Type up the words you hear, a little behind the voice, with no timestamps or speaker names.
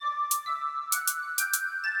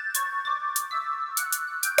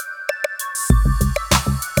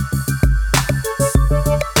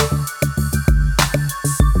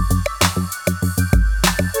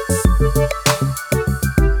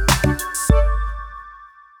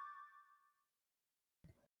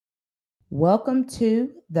Welcome to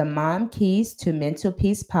the Mom Keys to Mental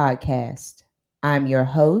Peace podcast. I'm your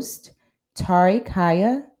host, Tari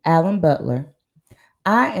Kaya Allen Butler.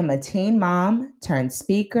 I am a teen mom turned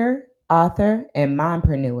speaker, author, and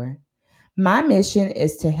mompreneur. My mission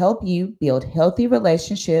is to help you build healthy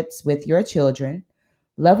relationships with your children,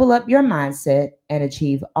 level up your mindset, and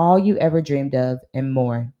achieve all you ever dreamed of and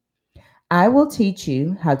more. I will teach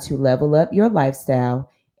you how to level up your lifestyle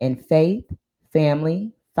in faith,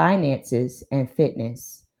 family, finances, and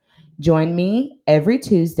fitness. Join me every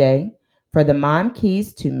Tuesday for the Mom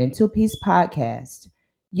Keys to Mental Peace podcast.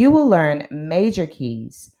 You will learn major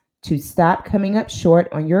keys to stop coming up short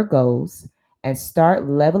on your goals and start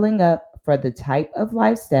leveling up for the type of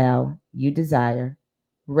lifestyle you desire.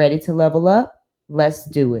 Ready to level up? Let's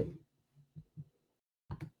do it.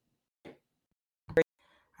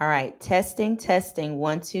 All right, testing,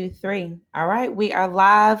 one, two, three. All right, we are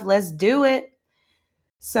live. Let's do it.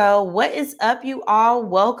 So, what is up, you all?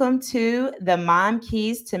 Welcome to the Mom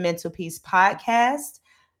Keys to Mental Peace podcast.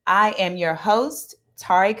 I am your host,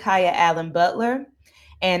 Tari Kaya Allen Butler,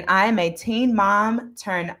 and I am a teen mom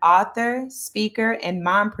turned author, speaker, and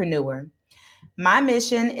mompreneur. My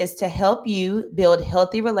mission is to help you build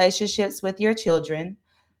healthy relationships with your children,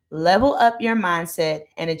 level up your mindset,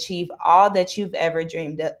 and achieve all that you've ever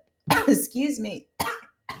dreamed of. Excuse me.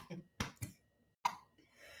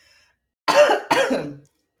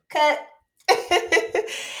 Cut.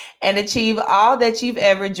 And achieve all that you've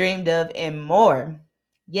ever dreamed of and more.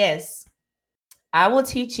 Yes, I will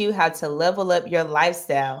teach you how to level up your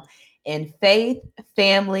lifestyle in faith,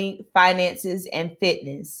 family, finances, and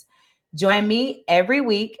fitness. Join me every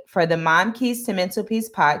week for the Mom Keys to Mental Peace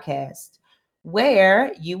podcast,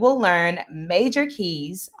 where you will learn major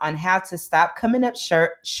keys on how to stop coming up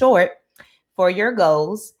short for your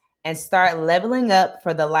goals and start leveling up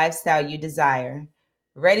for the lifestyle you desire.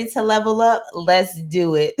 Ready to level up? Let's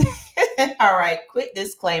do it. All right, quick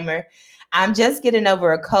disclaimer. I'm just getting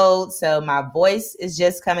over a cold, so my voice is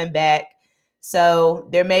just coming back. So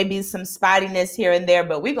there may be some spottiness here and there,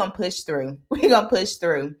 but we're going to push through. We're going to push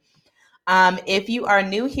through. If you are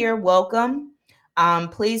new here, welcome.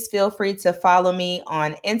 Please feel free to follow me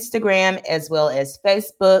on Instagram as well as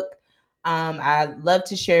Facebook. I love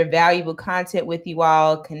to share valuable content with you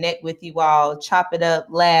all, connect with you all, chop it up,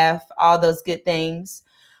 laugh, all those good things.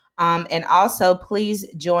 And also, please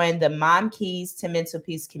join the Mom Keys to Mental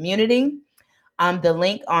Peace community. The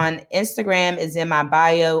link on Instagram is in my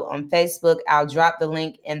bio. On Facebook, I'll drop the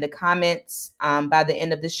link in the comments by the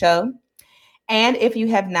end of the show. And if you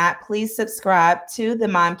have not, please subscribe to the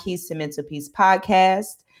Mom Keys to Mental Peace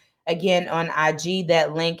podcast. Again, on IG,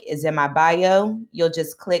 that link is in my bio. You'll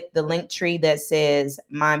just click the link tree that says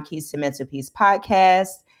Mom Keys to Mental Peace podcast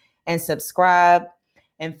and subscribe.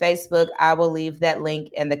 And Facebook, I will leave that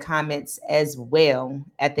link in the comments as well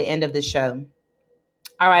at the end of the show.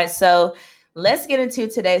 All right, so let's get into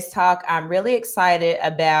today's talk. I'm really excited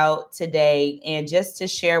about today and just to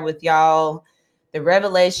share with y'all the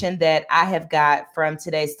revelation that I have got from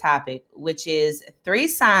today's topic, which is 3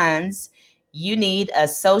 signs you need a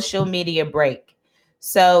social media break.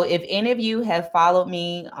 So if any of you have followed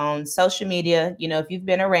me on social media, if you've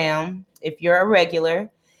been around, if you're a regular,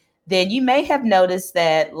 then you may have noticed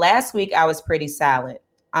that last week I was pretty silent.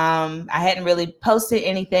 I hadn't really posted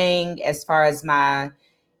anything as far as my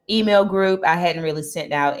email group. I hadn't really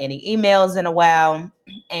sent out any emails in a while.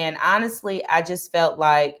 And honestly, I just felt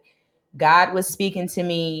like God was speaking to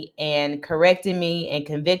me and correcting me and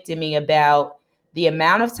convicting me about the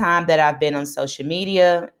amount of time that I've been on social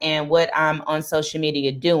media and what I'm on social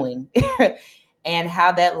media doing and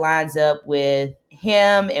how that lines up with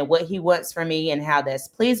him and what he wants from me and how that's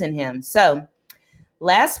pleasing him. So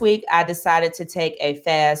last week, I decided to take a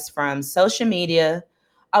fast from social media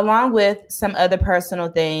along with some other personal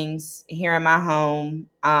things here in my home,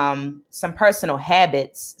 some personal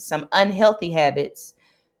habits, some unhealthy habits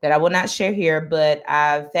that I will not share here, but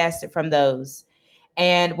I fasted from those.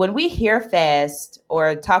 And when we hear fast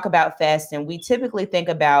or talk about fasting, we typically think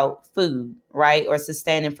about food, right? Or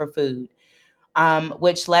sustaining for food,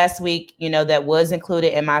 which last week, that was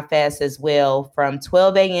included in my fast as well. From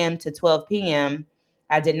 12 a.m. to 12 p.m.,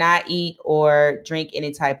 I did not eat or drink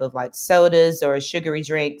any type of like sodas or sugary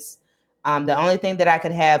drinks. The only thing that I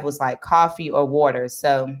could have was like coffee or water.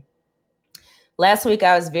 So last week,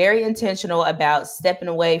 I was very intentional about stepping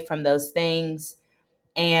away from those things.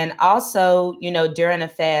 And also, during a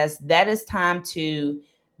fast, that is time to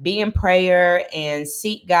be in prayer and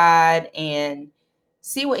seek God and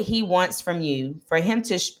see what he wants from you, for him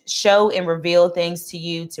to show and reveal things to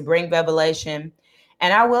you, to bring revelation.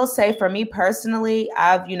 And I will say for me personally,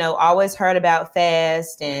 I've, always heard about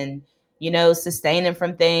fast and, sustaining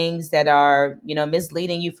from things that are,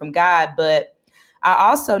 misleading you from God. But I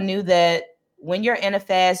also knew that when you're in a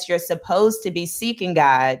fast, you're supposed to be seeking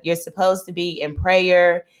God. You're supposed to be in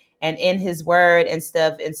prayer and in his word and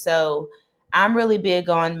stuff. And so I'm really big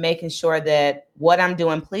on making sure that what I'm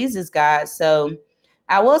doing pleases God. So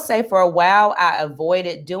I will say for a while, I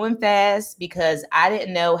avoided doing fasts because I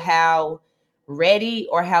didn't know how ready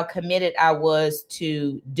or how committed I was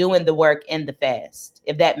to doing the work in the fast,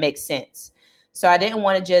 if that makes sense. So I didn't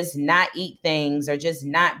want to just not eat things or just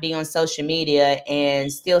not be on social media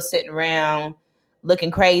and still sitting around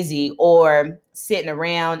looking crazy, or sitting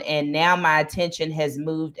around and now my attention has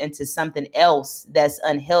moved into something else that's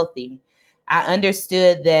unhealthy. I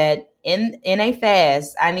understood that in a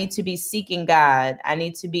fast, I need to be seeking God. I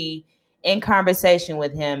need to be in conversation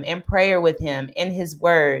with him, in prayer with him, in his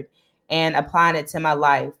word, and applying it to my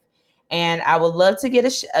life. And I would love to give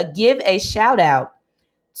a shout out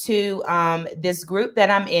to this group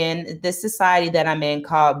that I'm in, this society that I'm in,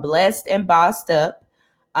 called Blessed and Bossed Up.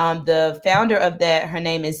 The founder of that, her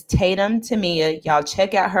name is Tatum Tamia. Y'all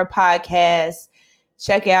check out her podcast.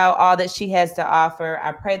 Check out all that she has to offer.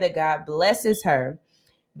 I pray that God blesses her,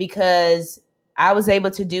 because I was able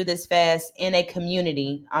to do this fast in a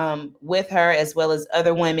community with her, as well as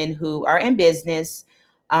other women who are in business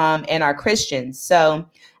and are Christians. So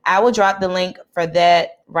I will drop the link for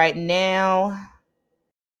that right now.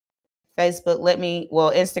 Facebook,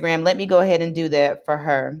 Instagram, let me go ahead and do that for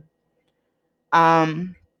her. I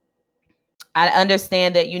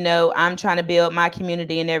understand that, I'm trying to build my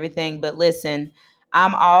community and everything, but listen,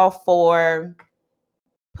 I'm all for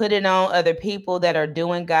putting on other people that are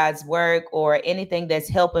doing God's work, or anything that's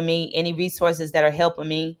helping me, any resources that are helping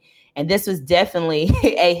me. And this was definitely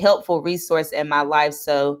a helpful resource in my life.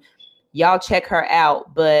 So y'all check her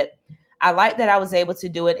out. But I like that I was able to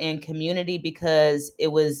do it in community because it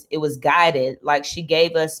was guided. Like, she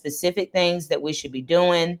gave us specific things that we should be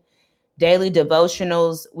doing. Daily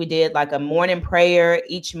devotionals. We did like a morning prayer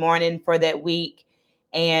each morning for that week.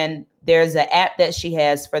 And there's an app that she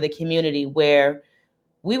has for the community where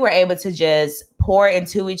we were able to just pour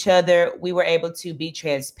into each other. We were able to be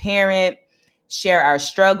transparent, share our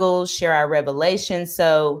struggles, share our revelations.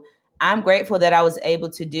 So I'm grateful that I was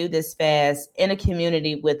able to do this fast in a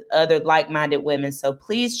community with other like-minded women. So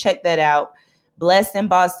please check that out. Blessed and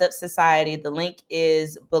Bossed Up Society. The link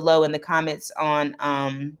is below in the comments on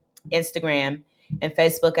Instagram and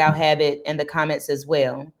Facebook. I'll have it in the comments as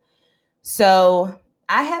well. So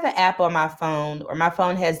I have an app on my phone, or my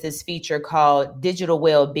phone has this feature called Digital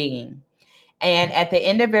Wellbeing. And at the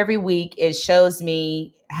end of every week, it shows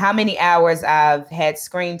me how many hours I've had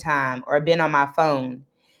screen time or been on my phone.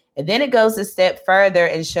 And then it goes a step further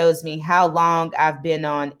and shows me how long I've been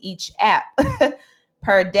on each app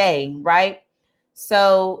per day, right?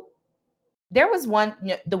 So there was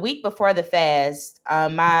the week before the fast,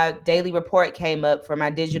 my daily report came up for my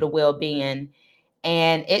digital well-being,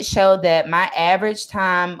 and it showed that my average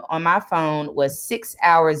time on my phone was 6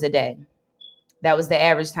 hours a day. That was the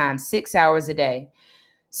average time, 6 hours a day.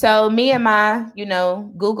 So me and my,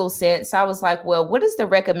 Google sense, I was like, well, what is the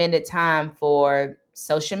recommended time for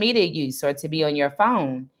social media use or to be on your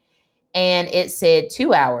phone? And it said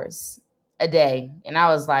 2 hours a day. And I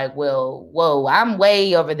was like, well, whoa, I'm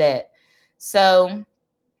way over that. So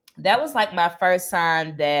that was like my first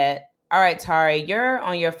sign that, all right, Tari, you're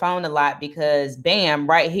on your phone a lot, because bam,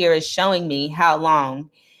 right here is showing me how long.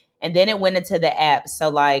 And then it went into the app. So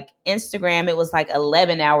like Instagram, it was like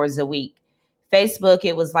 11 hours a week. Facebook,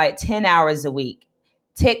 it was like 10 hours a week.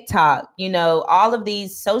 TikTok, all of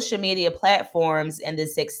these social media platforms and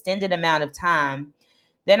this extended amount of time.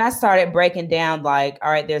 Then I started breaking down like,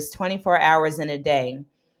 all right, there's 24 hours in a day.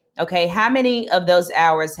 Okay, how many of those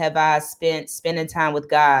hours have I spent spending time with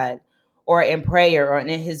God or in prayer or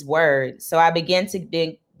in his word? So I began to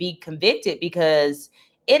be convicted, because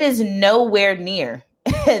it is nowhere near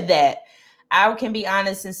that. I can be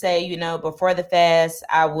honest and say, before the fast,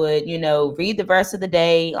 I would, read the verse of the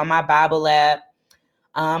day on my Bible app,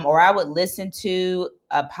 or I would listen to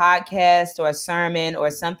a podcast or a sermon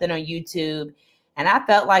or something on YouTube. And I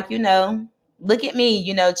felt like, look at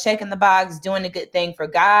me, checking the box, doing a good thing for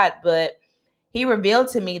God. But he revealed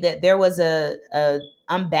to me that there was a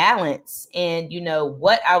unbalance in,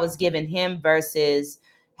 what I was giving him versus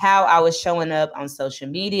how I was showing up on social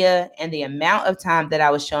media and the amount of time that I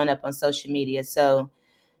was showing up on social media. So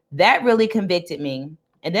that really convicted me.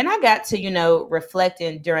 And then I got to,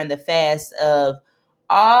 reflecting during the fast of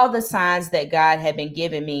all the signs that God had been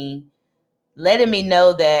giving me, letting me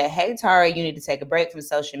know that, hey, Tara, you need to take a break from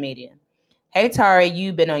social media. Hey, Tara,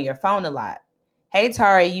 you've been on your phone a lot. hey,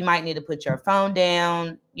 Tari, you might need to put your phone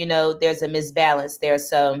down. There's a misbalance there.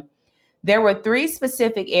 So there were three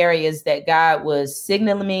specific areas that God was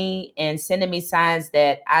signaling me and sending me signs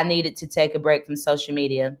that I needed to take a break from social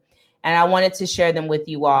media. And I wanted to share them with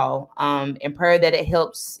you all, and pray that it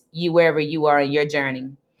helps you wherever you are in your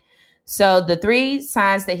journey. So the three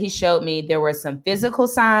signs that he showed me, there were some physical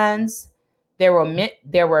signs, there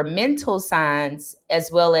were mental signs,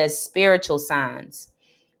 as well as spiritual signs.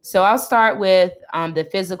 So I'll start with the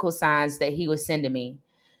physical signs that he was sending me.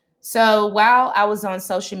 So while I was on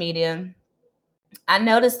social media, I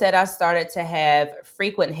noticed that I started to have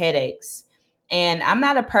frequent headaches. And I'm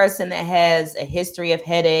not a person that has a history of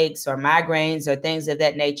headaches or migraines or things of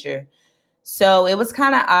that nature. So it was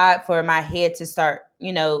kind of odd for my head to start,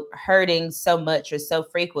 hurting so much or so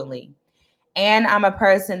frequently. And I'm a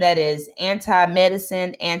person that is anti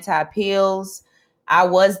medicine, anti pills. I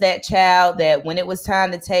was that child that when it was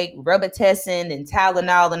time to take Robitussin and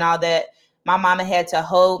Tylenol and all that, my mama had to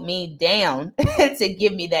hold me down to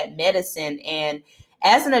give me that medicine. And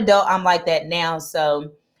as an adult, I'm like that now.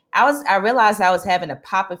 So I realized I was having to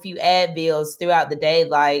pop a few Advils throughout the day,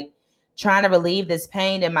 like trying to relieve this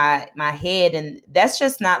pain in my head. And that's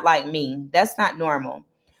just not like me. That's not normal.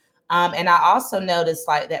 And I also noticed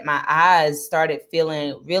like that my eyes started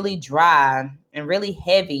feeling really dry and really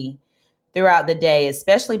heavy throughout the day,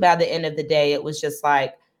 especially by the end of the day. It was just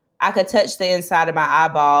like I could touch the inside of my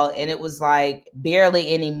eyeball and it was like barely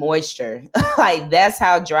any moisture. Like that's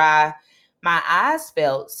how dry my eyes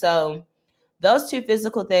felt. So those two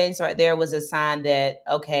physical things right there was a sign that,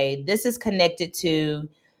 okay, this is connected to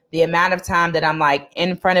the amount of time that I'm like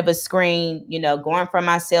in front of a screen, going from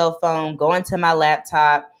my cell phone, going to my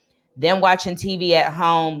laptop, then watching TV at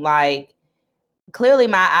home. Like clearly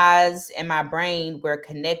my eyes and my brain were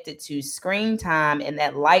connected to screen time and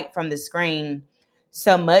that light from the screen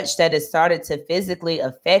so much that it started to physically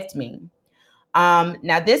affect me.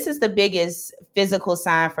 Now this is the biggest physical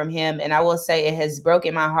sign from him, and I will say it has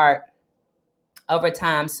broken my heart over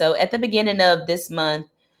time. So at the beginning of this month,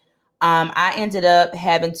 I ended up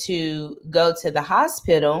having to go to the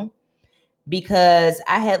hospital because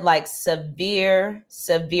I had like severe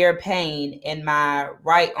pain in my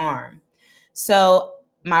right arm. So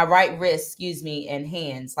my right wrist, excuse me, and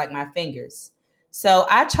hands, like my fingers. So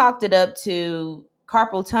I chalked it up to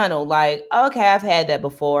carpal tunnel. Like, okay, I've had that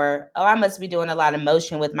before. Oh, I must be doing a lot of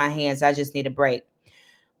motion with my hands. I just need a break.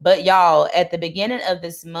 But y'all, at the beginning of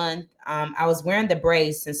this month, I was wearing the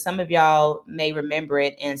brace, and some of y'all may remember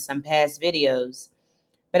it in some past videos.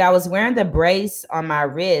 But I was wearing the brace on my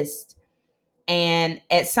wrist, and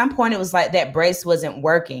at some point, it was like that brace wasn't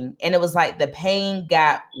working, and it was like the pain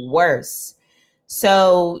got worse.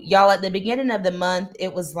 So, y'all, at the beginning of the month,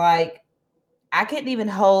 it was like I couldn't even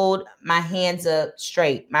hold my hands up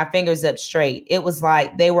straight, my fingers up straight. It was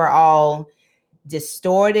like they were all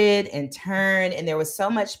distorted and turned, and there was so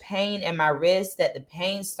much pain in my wrist that the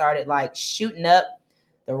pain started like shooting up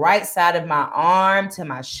the right side of my arm to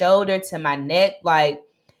my shoulder to my neck. Like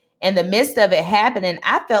in the midst of it happening,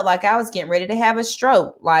 I felt like I was getting ready to have a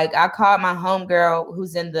stroke. Like I called my homegirl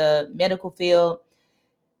who's in the medical field,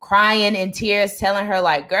 crying in tears, telling her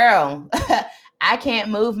like, girl, I can't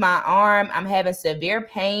move my arm, I'm having severe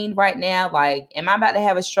pain right now, like am I about to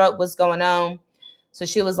have a stroke? What's going on? So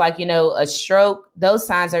she was like, a stroke, those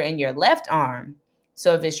signs are in your left arm.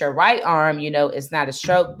 So if it's your right arm, it's not a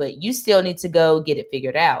stroke, but you still need to go get it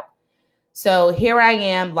figured out. So here I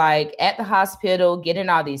am, like at the hospital, getting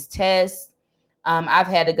all these tests. I've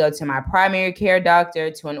had to go to my primary care doctor,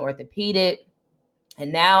 to an orthopedic,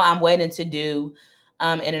 and now I'm waiting to do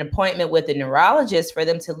an appointment with a neurologist for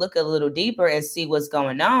them to look a little deeper and see what's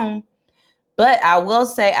going on. But I will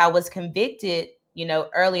say I was convicted,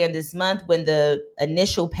 earlier this month when the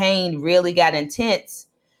initial pain really got intense.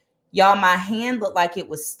 Y'all, my hand looked like it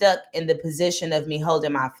was stuck in the position of me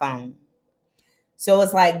holding my phone. So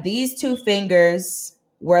it's like these two fingers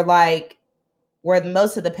were like where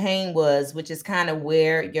most of the pain was, which is kind of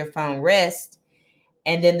where your phone rests.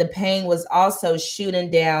 And then the pain was also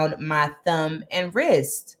shooting down my thumb and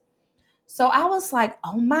wrist. So I was like,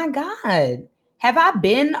 oh my God, have I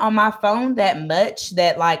been on my phone that much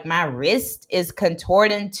that like my wrist is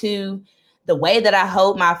contorting to the way that I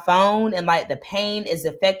hold my phone, and like the pain is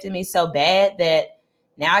affecting me so bad that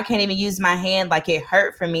now I can't even use my hand. Like it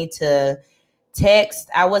hurt for me to text.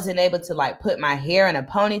 I wasn't able to like put my hair in a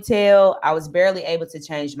ponytail. I was barely able to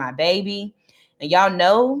change my baby. And y'all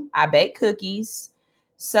know I bake cookies.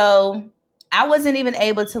 So I wasn't even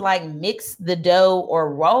able to like mix the dough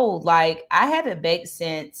or roll. Like I haven't baked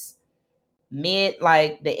since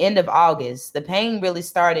like the end of August. The pain really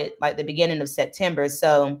started like the beginning of September.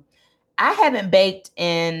 So I haven't baked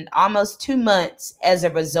in almost 2 months as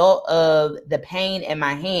a result of the pain in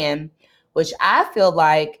my hand, which I feel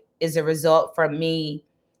like is a result from me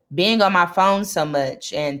being on my phone so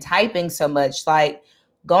much and typing so much, like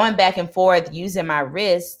going back and forth using my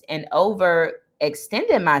wrist and over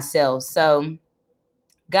extending myself. So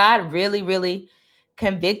God really, really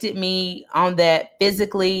convicted me on that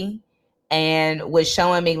physically and was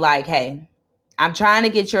showing me, like, hey, I'm trying to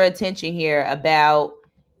get your attention here about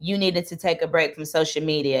you needed to take a break from social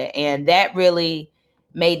media. And that really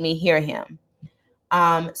made me hear him.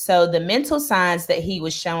 So the mental signs that he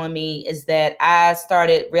was showing me is that I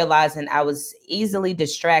started realizing I was easily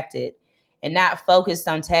distracted and not focused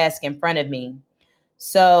on tasks in front of me.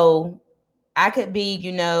 So I could be,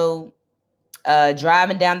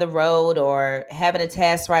 driving down the road or having a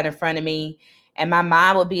task right in front of me, and my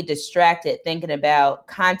mind would be distracted thinking about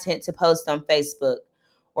content to post on Facebook,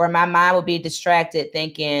 or my mind would be distracted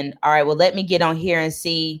thinking, all right, well, let me get on here and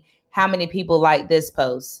see how many people like this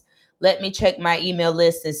post. Let me check my email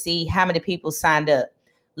list and see how many people signed up.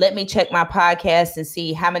 Let me check my podcast and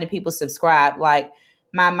see how many people subscribe. Like,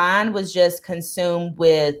 my mind was just consumed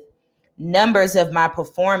with numbers of my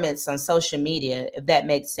performance on social media, if that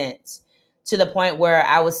makes sense, to the point where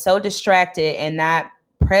I was so distracted and not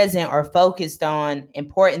present or focused on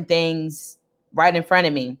important things right in front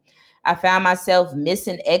of me. I found myself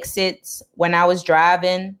missing exits when I was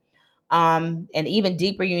driving, and even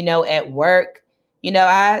deeper, at work.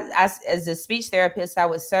 I as a speech therapist, I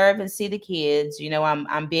would serve and see the kids.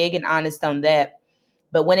 I'm big and honest on that.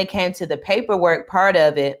 But when it came to the paperwork part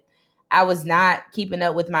of it, I was not keeping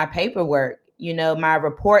up with my paperwork, my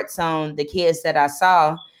reports on the kids that I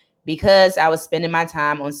saw, because I was spending my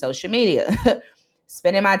time on social media,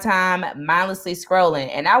 spending my time mindlessly scrolling.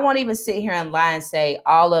 And I won't even sit here and lie and say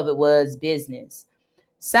all of it was business.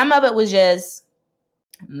 Some of it was just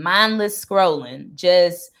mindless scrolling,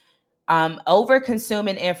 just over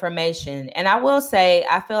consuming information. And I will say,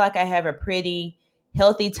 I feel like I have a pretty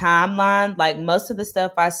healthy timeline. Like, most of the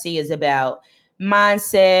stuff I see is about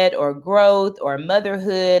mindset or growth or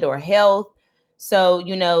motherhood or health. So,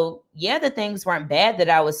 yeah, the things weren't bad that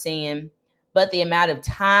I was seeing, but the amount of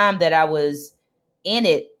time that I was in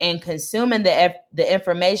it and consuming the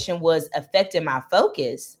information was affecting my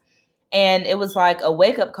focus. And it was like a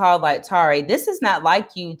wake up call, like, Tari, this is not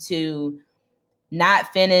like you to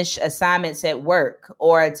not finish assignments at work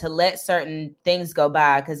or to let certain things go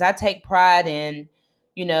by. Because I take pride in,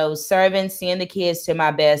 serving, seeing the kids to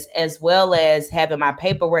my best, as well as having my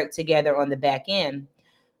paperwork together on the back end.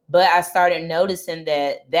 But I started noticing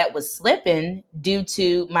that was slipping due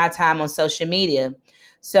to my time on social media.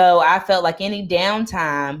 So I felt like any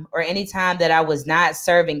downtime or any time that I was not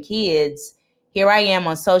serving kids, here I am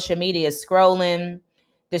on social media scrolling,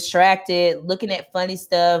 distracted, looking at funny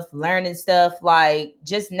stuff, learning stuff, like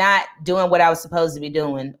just not doing what I was supposed to be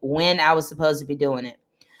doing when I was supposed to be doing it.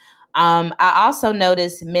 I also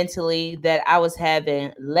noticed mentally that I was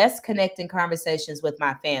having less connecting conversations with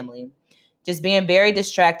my family, just being very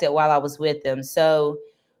distracted while I was with them. So,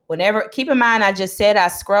 whenever, keep in mind, I just said I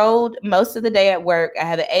scrolled most of the day at work. I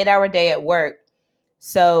have an 8-hour day at work.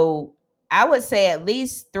 So, I would say at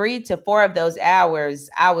least 3 to 4 of those hours,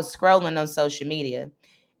 I was scrolling on social media.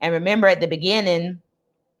 And remember, at the beginning,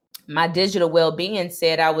 my digital well being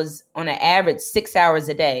said I was on an average 6 hours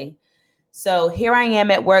a day. So here I am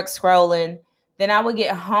at work scrolling. Then I would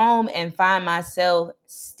get home and find myself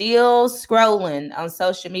still scrolling on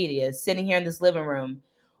social media, sitting here in this living room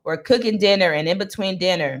or cooking dinner, and in between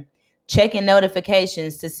dinner, checking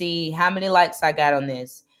notifications to see how many likes I got on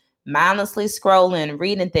this, mindlessly scrolling,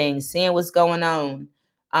 reading things, seeing what's going on,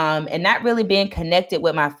 and not really being connected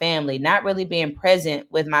with my family, not really being present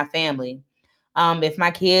with my family. If my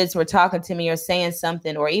kids were talking to me or saying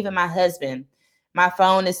something, or even my husband, my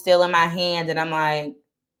phone is still in my hand and I'm like,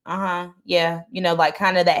 yeah, like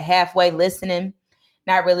kind of that halfway listening,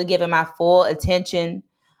 not really giving my full attention.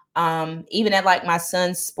 Even at like my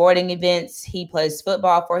son's sporting events, he plays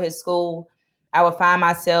football for his school. I would find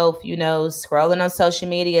myself, scrolling on social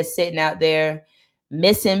media, sitting out there,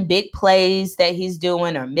 missing big plays that he's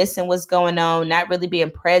doing or missing what's going on, not really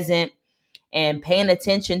being present and paying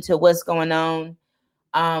attention to what's going on.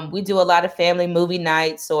 We do a lot of family movie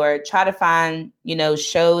nights or try to find,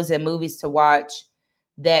 shows and movies to watch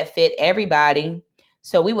that fit everybody.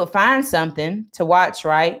 So we would find something to watch,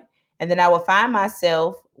 right? And then I would find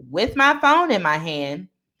myself with my phone in my hand,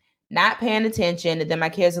 not paying attention. And then my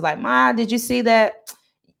kids are like, Ma, did you see that?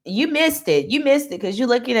 You missed it. You missed it because you're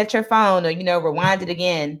looking at your phone, or, rewind it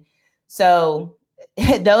again. So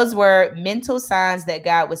those were mental signs that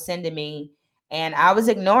God was sending me And I was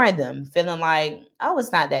ignoring them, feeling like, oh,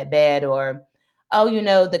 it's not that bad. Or, oh,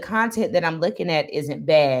 the content that I'm looking at isn't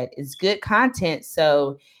bad. It's good content.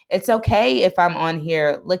 So it's okay if I'm on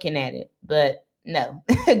here looking at it. But no,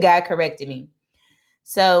 God corrected me.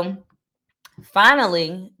 So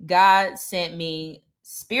finally, God sent me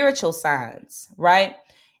spiritual signs, right?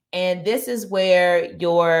 And this is where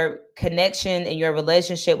your connection and your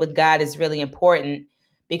relationship with God is really important,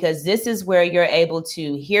 because this is where you're able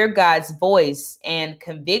to hear God's voice and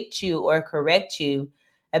convict you or correct you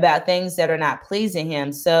about things that are not pleasing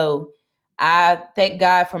Him. So I thank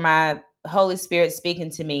God for my Holy Spirit speaking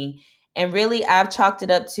to me. And really, I've chalked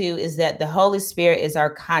it up to is that the Holy Spirit is our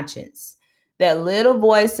conscience, that little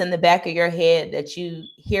voice in the back of your head that you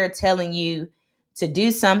hear telling you to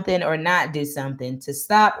do something or not do something, to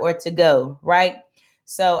stop or to go, right?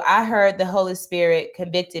 So I heard the Holy Spirit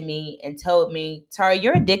convicted me and told me, Tara,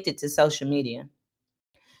 you're addicted to social media.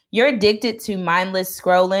 You're addicted to mindless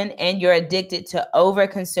scrolling, and you're addicted to over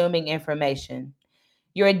consuming information.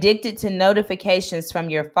 You're addicted to notifications from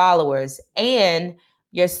your followers, and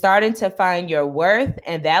you're starting to find your worth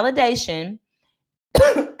and validation,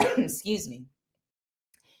 excuse me,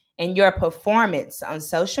 in your performance on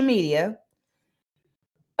social media,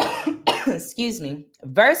 excuse me,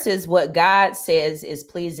 versus what God says is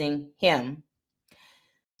pleasing Him.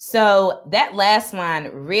 So that last line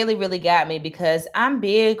really, really got me, because I'm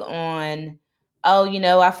big on, oh,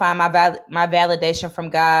 I find my validation from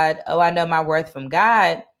God. Oh, I know my worth from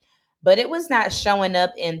God. But it was not showing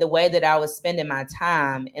up in the way that I was spending my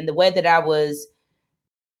time, in the way that I was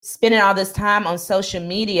spending all this time on social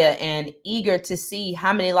media and eager to see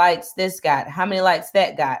how many likes this got, how many likes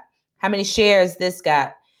that got, how many shares this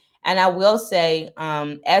got. And I will say,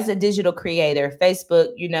 as a digital creator,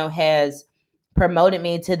 Facebook, has promoted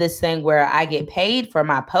me to this thing where I get paid for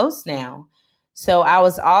my posts now. So I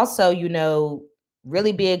was also,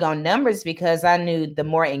 really big on numbers, because I knew the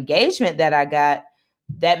more engagement that I got,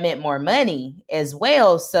 that meant more money as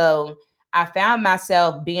well. So I found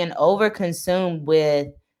myself being over consumed with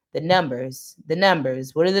the numbers, the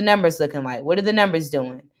numbers. What are the numbers looking like? What are the numbers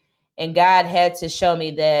doing? And God had to show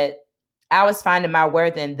me that I was finding my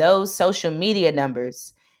worth in those social media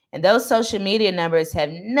numbers. And those social media numbers have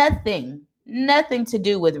nothing to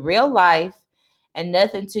do with real life, and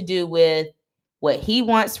nothing to do with what He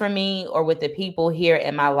wants from me or with the people here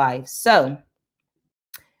in my life. So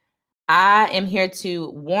I am here to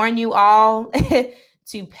warn you all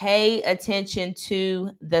to pay attention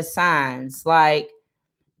to the signs. Like,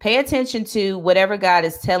 pay attention to whatever God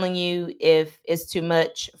is telling you if it's too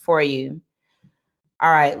much for you.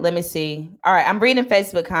 All right, let me see. All right, I'm reading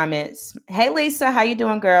Facebook comments. Hey Lisa, how you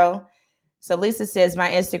doing, girl? So Lisa says my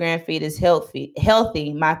Instagram feed is healthy.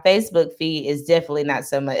 My Facebook feed is definitely not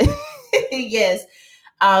so much. Yes.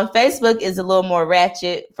 Facebook is a little more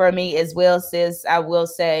ratchet for me as well, sis. I will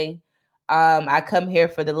say, I come here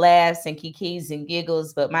for the laughs and kikis and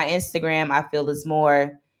giggles, but my Instagram, I feel, is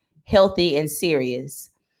more healthy and serious.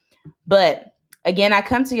 But again, I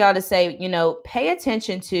come to y'all to say, pay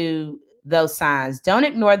attention to those signs. Don't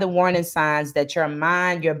ignore the warning signs that your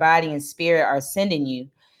mind, your body, and spirit are sending you.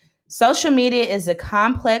 Social media is a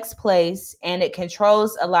complex place, and it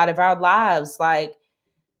controls a lot of our lives. Like,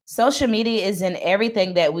 social media is in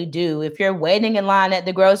everything that we do. If you're waiting in line at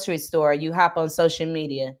the grocery store, you hop on social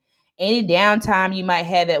media. Any downtime you might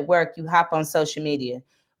have at work, you hop on social media.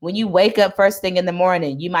 When you wake up first thing in the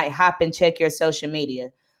morning, you might hop and check your social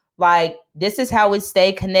media. Like, this is how we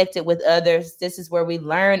stay connected with others. This is where we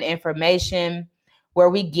learn information, where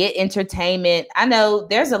we get entertainment. I know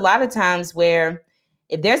there's a lot of times where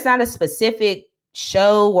if there's not a specific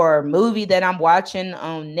show or movie that I'm watching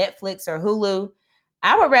on Netflix or Hulu,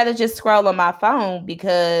 I would rather just scroll on my phone,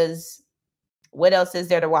 because what else is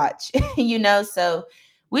there to watch? So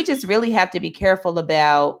we just really have to be careful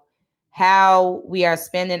about how we are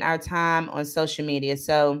spending our time on social media.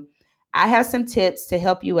 So I have some tips to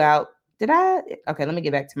help you out. Okay, let me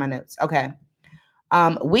get back to my notes. Okay.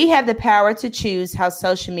 We have the power to choose how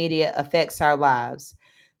social media affects our lives.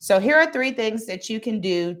 So here are 3 things that you can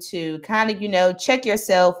do to kind of, check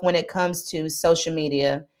yourself when it comes to social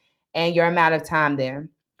media and your amount of time there.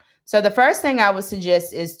 So the first thing I would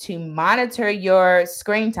suggest is to monitor your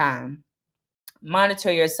screen time,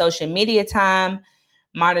 monitor your social media time,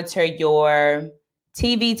 monitor your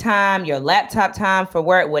TV time, your laptop time for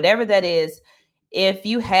work, whatever that is. If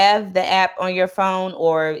you have the app on your phone,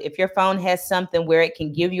 or if your phone has something where it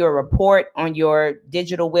can give you a report on your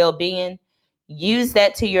digital well-being, use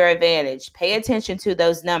that to your advantage. Pay attention to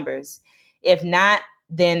those numbers. If not,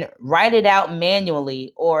 then write it out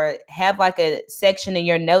manually, or have like a section in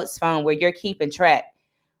your notes phone where you're keeping track.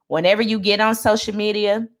 Whenever you get on social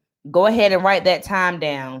media, go ahead and write that time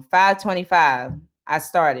down. 5:25. I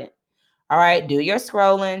started. All right, do your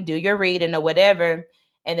scrolling, do your reading or whatever,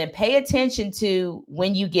 and then pay attention to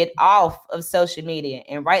when you get off of social media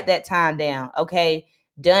and write that time down. Okay,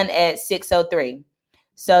 done at 6:03.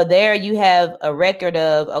 So there you have a record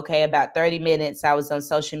of, okay, about 30 minutes I was on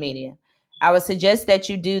social media. I would suggest that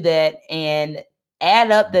you do that and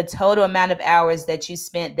add up the total amount of hours that you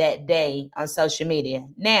spent that day on social media.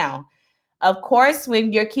 Now, of course,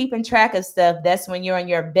 when you're keeping track of stuff, that's when you're on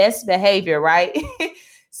your best behavior, right?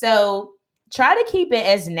 So try to keep it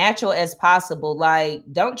as natural as possible. Like,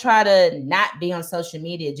 don't try to not be on social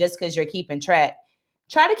media just because you're keeping track.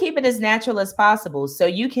 Try to keep it as natural as possible so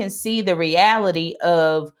you can see the reality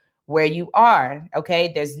of where you are.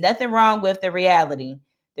 Okay. There's nothing wrong with the reality.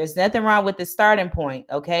 There's nothing wrong with the starting point.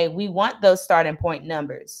 Okay. We want those starting point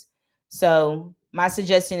numbers. So, my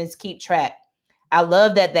suggestion is keep track. I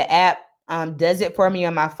love that the app does it for me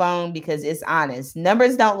on my phone because it's honest.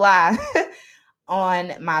 Numbers don't lie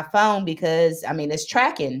on my phone because I mean it's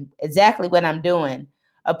tracking exactly what I'm doing,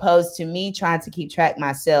 opposed to me trying to keep track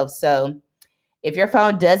myself. So if your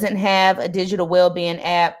phone doesn't have a digital well-being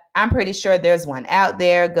app, I'm pretty sure there's one out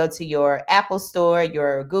there. Go to your Apple Store,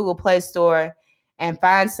 your Google Play Store, and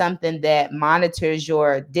find something that monitors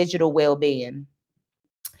your digital well-being.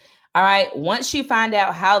 All right. Once you find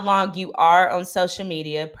out how long you are on social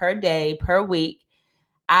media per day, per week,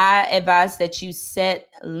 I advise that you set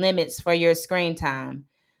limits for your screen time.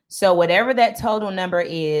 So, whatever that total number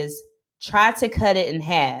is, try to cut it in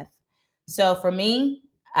half. So, for me,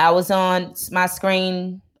 I was on my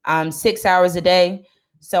screen 6 hours a day.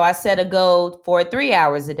 So, I set a goal for 3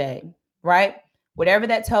 hours a day, right? Whatever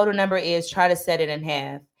that total number is, try to set it in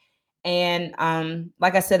half. And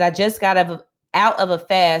like I said, I just got out of a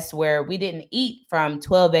fast where we didn't eat from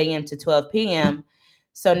 12 a.m. to 12 p.m.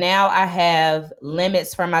 So now I have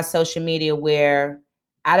limits for my social media where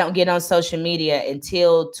I don't get on social media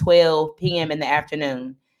until 12 p.m. in the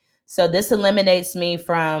afternoon. So this eliminates me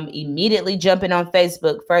from immediately jumping on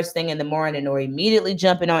Facebook first thing in the morning or immediately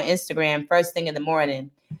jumping on Instagram first thing in the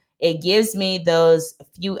morning. It gives me those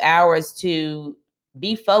few hours to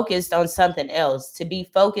be focused on something else, to be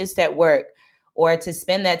focused at work, or to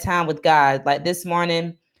spend that time with God. Like this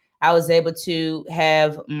morning, I was able to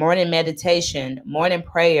have morning meditation, morning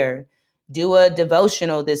prayer, do a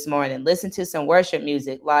devotional this morning, listen to some worship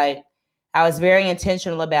music. Like I was very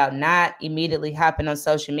intentional about not immediately hopping on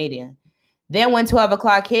social media. Then when 12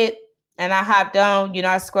 o'clock hit and I hopped on,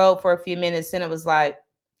 I scrolled for a few minutes and it was like,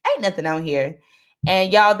 ain't nothing on here.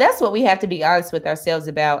 And y'all, that's what we have to be honest with ourselves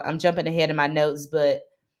about. I'm jumping ahead of my notes, but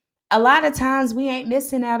a lot of times we ain't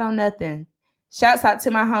missing out on nothing. Shouts out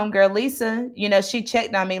to my homegirl, Lisa. She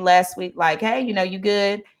checked on me last week, like, hey, you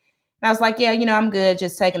good? And I was like, yeah, I'm good.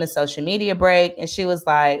 Just taking a social media break. And she was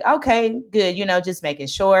like, okay, good. Just making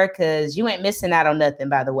sure because you ain't missing out on nothing,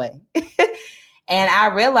 by the way. And I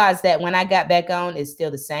realized that when I got back on, it's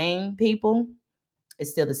still the same people.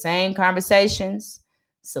 It's still the same conversations.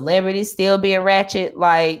 Celebrities still being ratchet,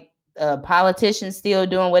 like politicians still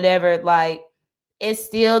doing whatever. Like it's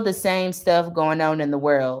still the same stuff going on in the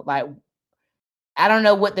world. Like I don't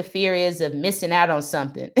know what the fear is of missing out on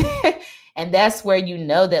something. And that's where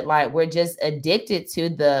that like we're just addicted to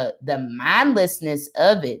the mindlessness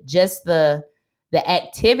of it, just the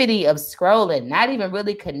activity of scrolling, not even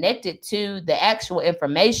really connected to the actual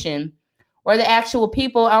information or the actual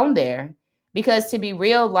people on there. Because to be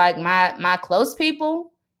real, like my close people,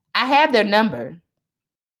 I have their number.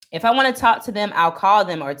 If I want to talk to them, I'll call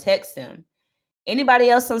them or text them. Anybody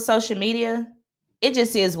else on social media, it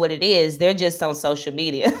just is what it is. They're just on social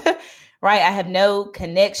media. Right? I have no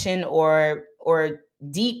connection or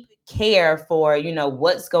deep care for,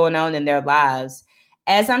 what's going on in their lives,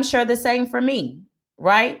 as I'm sure the same for me,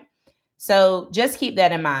 right? So just keep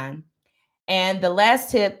that in mind. And the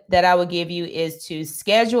last tip that I would give you is to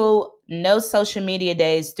schedule no social media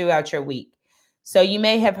days throughout your week. So you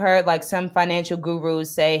may have heard like some financial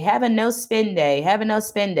gurus say, have a no spend day, have a no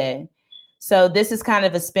spend day. So this is kind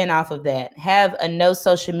of a spin-off of that. Have a no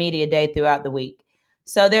social media day throughout the week.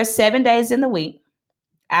 So there's 7 days in the week.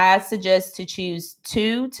 I suggest to choose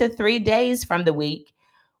 2 to 3 days from the week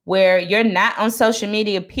where you're not on social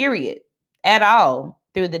media, period, at all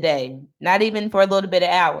through the day, not even for a little bit of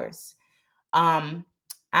hours. I'm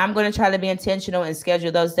going to try to be intentional and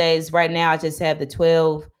schedule those days. Right now, I just have the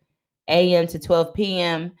 12 a.m. to 12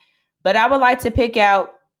 p.m. But I would like to pick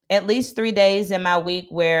out at least 3 days in my week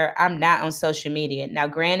where I'm not on social media. Now,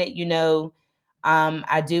 granted,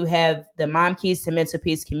 I do have the Mom Keys to Mental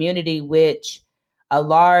Peace community, which a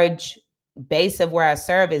large base of where I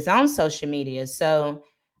serve is on social media. So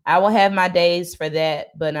I will have my days for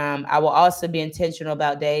that, but I will also be intentional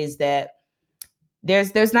about days that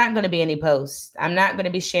there's not going to be any posts. I'm not going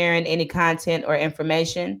to be sharing any content or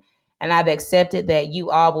information, and I've accepted that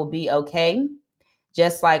you all will be okay,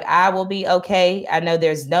 just like I will be okay. I know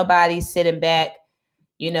there's nobody sitting back,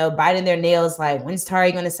 biting their nails like, when's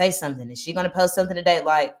Tari going to say something? Is she going to post something today?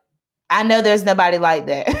 Like, I know there's nobody like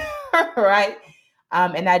that, right?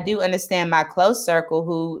 And I do understand my close circle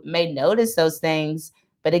who may notice those things,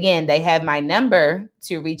 but again, they have my number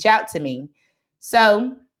to reach out to me.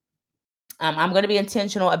 So I'm going to be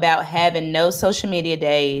intentional about having no social media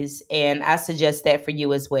days, and I suggest that for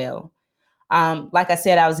you as well. Like I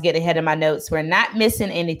said, I was getting ahead of my notes. We're not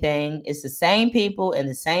missing anything. It's the same people and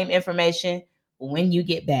the same information when you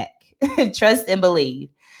get back. Trust and believe.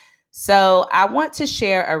 So I want to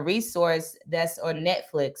share a resource that's on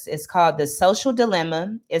Netflix. It's called The Social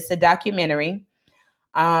Dilemma. It's a documentary.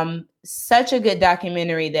 Such a good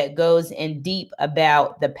documentary that goes in deep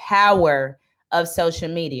about the power of social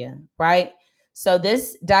media, right? So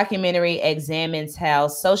this documentary examines how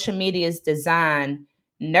social media's design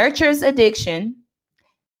nurtures addiction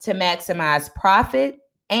to maximize profit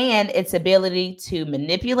and its ability to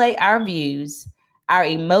manipulate our views, our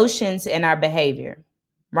emotions, and our behavior,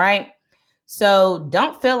 right? So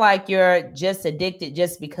don't feel like you're just addicted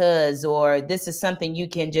just because, or this is something you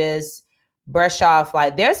can just brush off.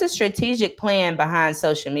 Like, there's a strategic plan behind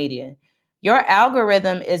social media. Your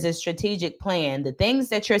algorithm is a strategic plan. The things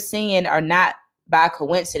that you're seeing are not by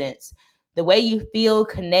coincidence. The way you feel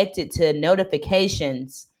connected to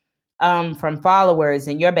notifications from followers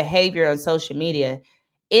and your behavior on social media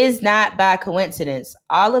is not by coincidence.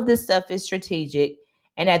 All of this stuff is strategic.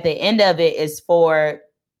 And at the end of it is for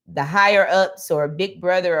the higher ups or big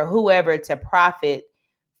brother or whoever to profit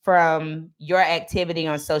from your activity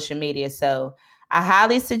on social media. So I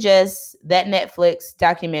highly suggest that Netflix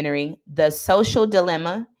documentary, The Social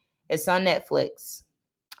Dilemma. It's on Netflix.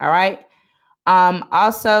 All right.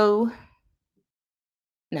 Also,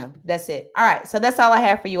 no, that's it. All right. So that's all I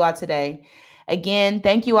have for you all today. Again,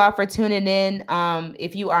 thank you all for tuning in.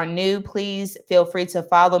 If you are new, please feel free to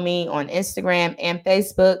follow me on Instagram and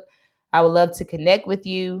Facebook. I would love to connect with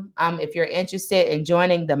you. If you're interested in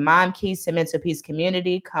joining the Mom Keys to Mental Peace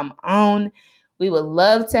community, come on. We would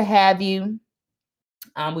love to have you.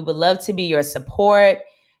 We would love to be your support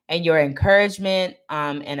and your encouragement,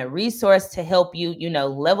 and a resource to help you,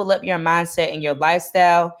 level up your mindset and your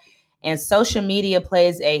lifestyle. And social media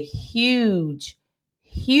plays a huge,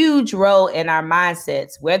 huge role in our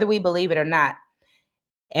mindsets, whether we believe it or not.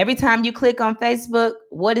 Every time you click on Facebook,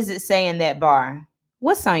 what does it say in that bar?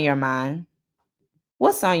 What's on your mind?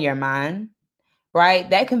 What's on your mind? Right?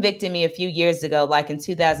 That convicted me a few years ago, like in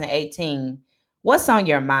 2018. What's on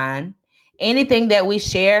your mind? Anything that we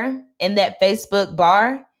share in that Facebook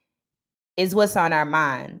bar is what's on our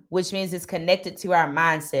mind, which means it's connected to our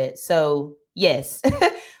mindset. So, yes,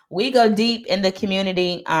 we go deep in the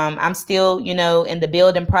community. I'm still, in the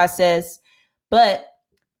building process. But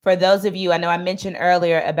for those of you, I know I mentioned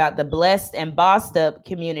earlier about the Blessed and Bossed Up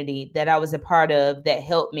community that I was a part of that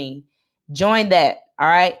helped me. Join that. All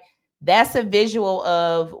right. That's a visual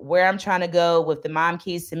of where I'm trying to go with the Mom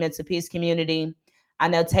Keys to Mental Peace community. I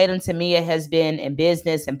know Tatum Tamia has been in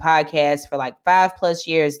business and podcasts for like 5+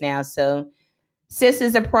 years now. So sis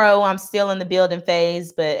is a pro. I'm still in the building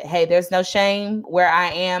phase, but hey, there's no shame where I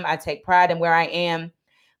am. I take pride in where I am.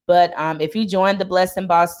 But if you join the Blessed and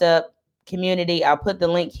Bossed Up community, I'll put the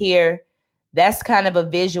link here. That's kind of a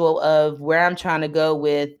visual of where I'm trying to go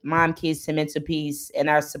with Mom Keys to Mental Peace and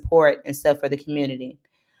our support and stuff for the community.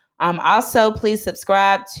 Also, please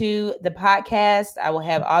subscribe to the podcast. I will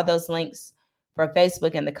have all those links for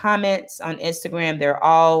Facebook in the comments. On Instagram, they're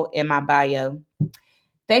all in my bio.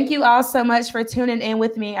 Thank you all so much for tuning in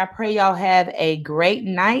with me. I pray y'all have a great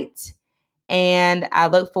night, and I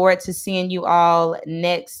look forward to seeing you all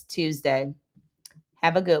next Tuesday.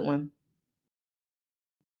 Have a good one.